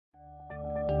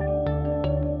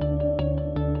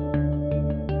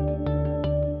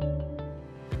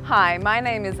Hi, my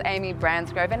name is Amy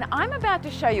Bransgrove and I'm about to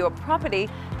show you a property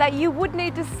that you would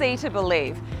need to see to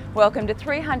believe. Welcome to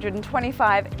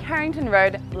 325 Carrington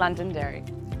Road, Londonderry.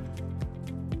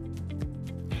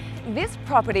 This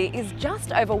property is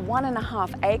just over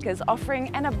 1.5 acres,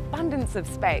 offering an abundance of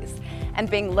space.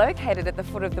 And being located at the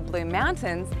foot of the Blue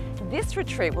Mountains, this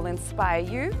retreat will inspire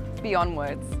you beyond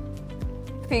words.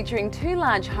 Featuring 2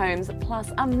 large homes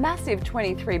plus a massive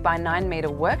 23 by 9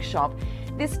 metre workshop,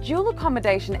 this dual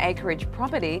accommodation acreage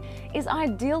property is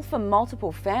ideal for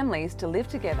multiple families to live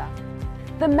together.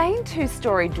 The main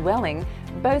 2-storey dwelling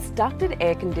boasts ducted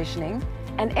air conditioning,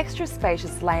 an extra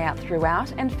spacious layout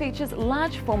throughout, and features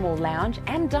large formal lounge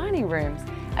and dining rooms,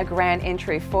 a grand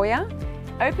entry foyer,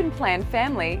 open plan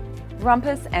family,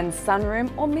 rumpus and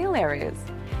sunroom or meal areas.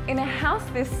 In a house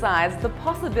this size, the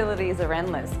possibilities are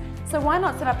endless, so why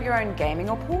not set up your own gaming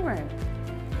or pool room?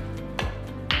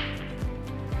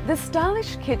 The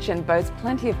stylish kitchen boasts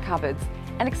plenty of cupboards,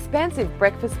 an expansive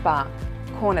breakfast bar,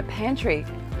 corner pantry,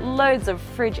 loads of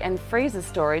fridge and freezer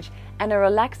storage, and a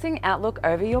relaxing outlook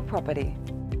over your property.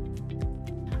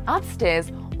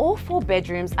 Upstairs, all 4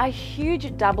 bedrooms are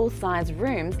huge double-sized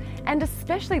rooms, and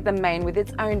especially the main with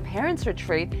its own parents'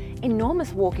 retreat,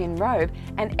 enormous walk-in robe,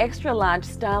 and extra-large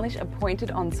stylish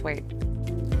appointed ensuite.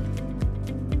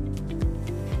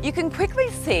 You can quickly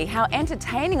see how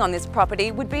entertaining on this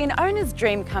property would be an owner's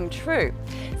dream come true.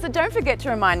 So don't forget to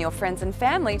remind your friends and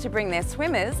family to bring their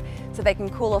swimmers so they can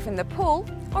cool off in the pool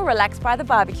or relax by the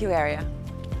barbecue area.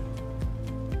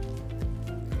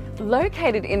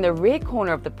 Located in the rear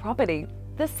corner of the property,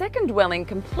 the second dwelling,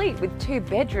 complete with 2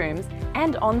 bedrooms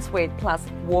and ensuite plus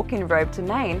walk-in robe to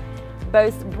main,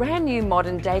 boasts brand new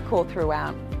modern decor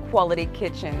throughout, quality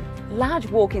kitchen, large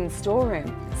walk-in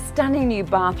storeroom, stunning new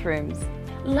bathrooms,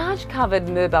 large covered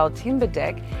mobile timber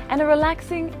deck, and a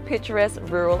relaxing, picturesque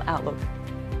rural outlook.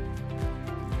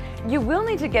 You will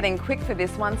need to get in quick for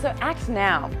this one, so act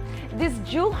now. This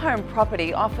dual home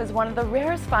property offers one of the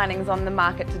rarest findings on the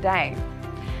market today.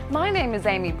 My name is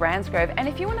Amy Bransgrove, and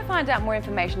if you want to find out more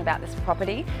information about this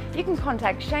property, you can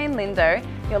contact Shane Lindo,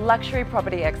 your luxury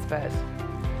property expert.